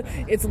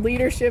it's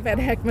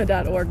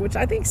leadership@hecma.org, which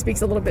I think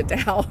speaks a little bit to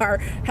how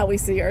we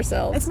see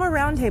ourselves. It's more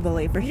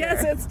roundtable-y for sure.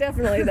 Yes, it's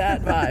definitely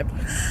that vibe.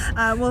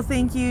 Well,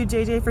 thank you,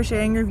 JJ, for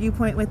sharing your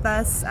viewpoint with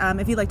us.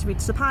 If you'd like to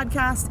reach the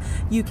podcast,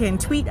 you can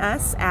tweet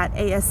us at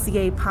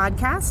ASCA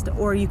Podcast,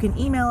 or you can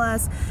email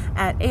us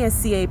at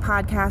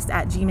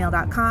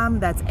ascapodcast@gmail.com.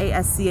 That's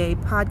ASCA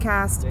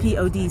Podcast,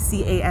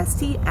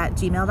 PODCAST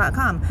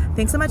 @gmail.com.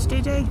 Thanks so much,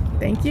 JJ.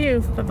 Thank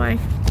you. Bye-bye.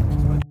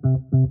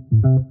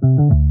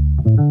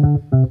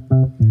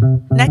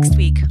 Next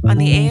week on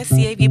the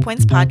ASCA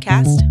Viewpoints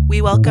podcast,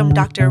 we welcome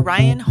Dr.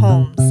 Ryan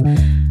Holmes.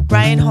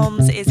 Ryan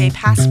Holmes is a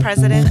past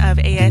president of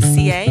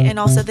ASCA and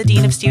also the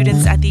Dean of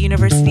Students at the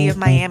University of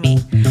Miami.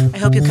 I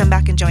hope you'll come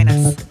back and join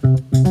us.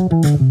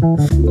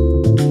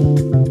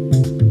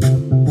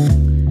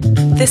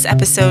 This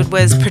episode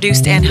was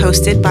produced and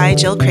hosted by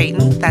Jill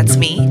Creighton, that's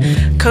me,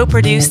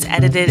 co-produced,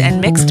 edited, and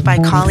mixed by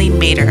Colleen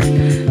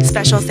Mader.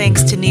 Special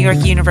thanks to New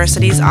York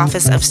University's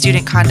Office of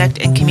Student Conduct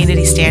and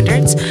Community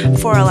Standards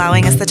for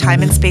allowing us the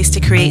time and space to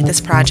create this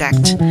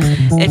project.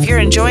 If you're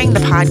enjoying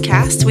the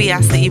podcast, we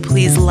ask that you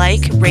please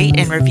like, rate,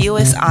 and review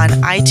us on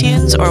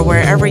iTunes or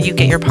wherever you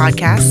get your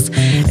podcasts.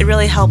 It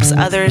really helps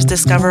others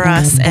discover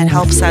us and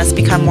helps us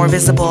become more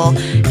visible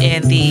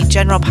in the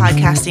general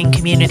podcasting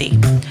community.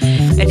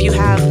 If you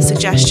have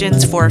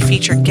suggestions for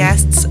featured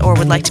guests or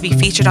would like to be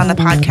featured on the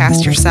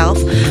podcast yourself,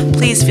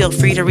 please feel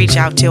free to reach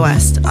out to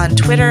us on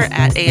Twitter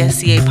at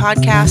ASCA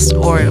Podcast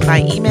or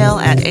by email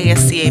at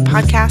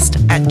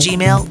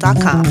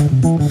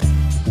ascapodcast@gmail.com.